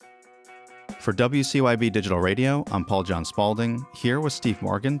For WCYB Digital Radio, I'm Paul John Spaulding, here with Steve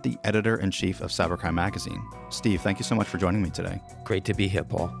Morgan, the editor-in-chief of Cybercrime magazine. Steve, thank you so much for joining me today. Great to be here,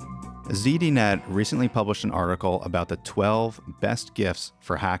 Paul. ZDNet recently published an article about the 12 best gifts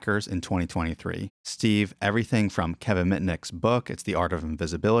for hackers in 2023. Steve, everything from Kevin Mitnick's book, It's the Art of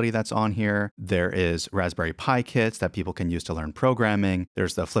Invisibility, that's on here. There is Raspberry Pi kits that people can use to learn programming.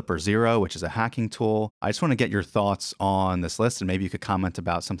 There's the Flipper Zero, which is a hacking tool. I just want to get your thoughts on this list, and maybe you could comment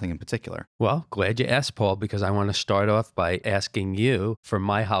about something in particular. Well, glad you asked, Paul, because I want to start off by asking you for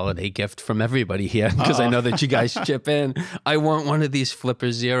my holiday gift from everybody here, because I know that you guys chip in. I want one of these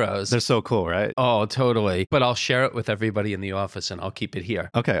Flipper Zeros. They're so cool, right? Oh, totally. But I'll share it with everybody in the office, and I'll keep it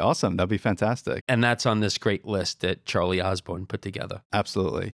here. Okay, awesome. That'd be fantastic. And that's on this great list that Charlie Osborne put together.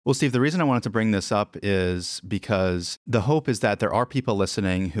 Absolutely. Well, Steve, the reason I wanted to bring this up is because the hope is that there are people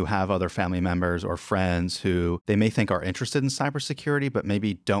listening who have other family members or friends who they may think are interested in cybersecurity, but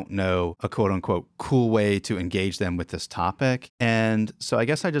maybe don't know a quote unquote cool way to engage them with this topic. And so I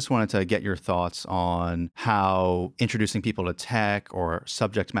guess I just wanted to get your thoughts on how introducing people to tech or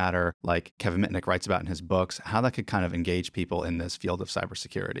subject matter, like Kevin Mitnick writes about in his books, how that could kind of engage people in this field of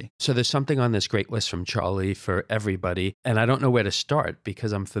cybersecurity. So there's something on this great list from Charlie for everybody. And I don't know where to start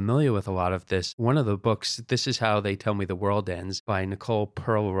because I'm familiar with a lot of this. One of the books, This Is How They Tell Me the World Ends by Nicole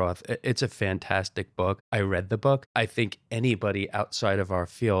Perlroth. It's a fantastic book. I read the book. I think anybody outside of our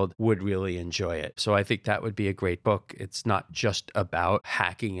field would really enjoy it. So I think that would be a great book. It's not just about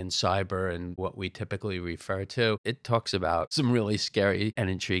hacking and cyber and what we typically refer to. It talks about some really scary and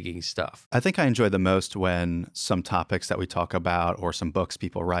intriguing stuff. I think I enjoy the most when some topics that we talk about or some books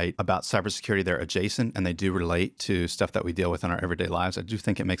people write about cybersecurity, they're adjacent and they do relate to stuff that we deal with in our everyday lives. I do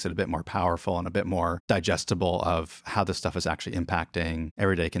think it makes it a bit more powerful and a bit more digestible of how this stuff is actually impacting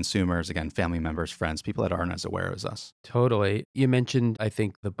everyday consumers, again, family members, friends, people that aren't as aware as us. Totally. You mentioned, I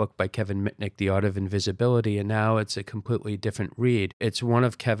think, the book by Kevin Mitnick, The Art of Invisibility, and now it's a completely different read. It's one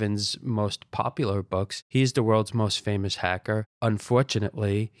of Kevin's most popular books. He's the world's most famous hacker.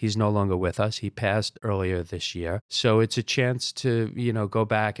 Unfortunately, he's no longer with us. He passed earlier this year. So it's a chance to, go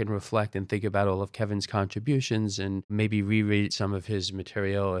back and reflect and think about all of Kevin's contributions and maybe reread some of his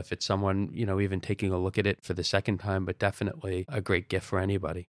material if it's someone, even taking a look at it for the second time, but definitely a great gift for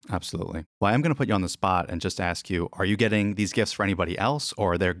anybody. Absolutely. Well, I'm going to put you on the spot and just ask you, are you getting these gifts for anybody else,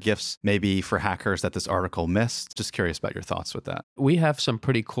 or are there gifts maybe for hackers that this article missed? Just curious about your thoughts with that. We have some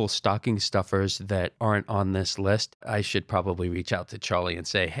pretty cool stocking stuffers that aren't on this list. I should probably reach out to Charlie and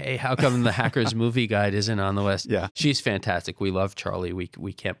say, hey, how come the Hackers Movie Guide isn't on the list? Yeah. She's fantastic. We love Charlie.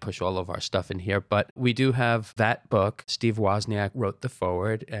 We can't push all of our stuff in here, but we do have that book. Steve Wozniak wrote the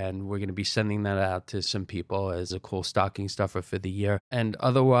foreword, and we're going to be sending that out to some people as a cool stocking stuffer for the year. And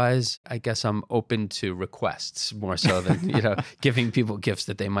otherwise, I guess I'm open to requests more so than, giving people gifts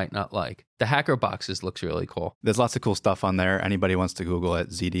that they might not like. The Hacker Boxes looks really cool. There's lots of cool stuff on there. Anybody wants to Google it,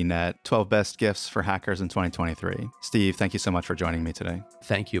 ZDNet, 12 best gifts for hackers in 2023. Steve, thank you so much for joining me today.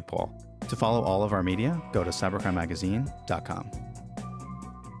 Thank you, Paul. To follow all of our media, go to cybercrimemagazine.com.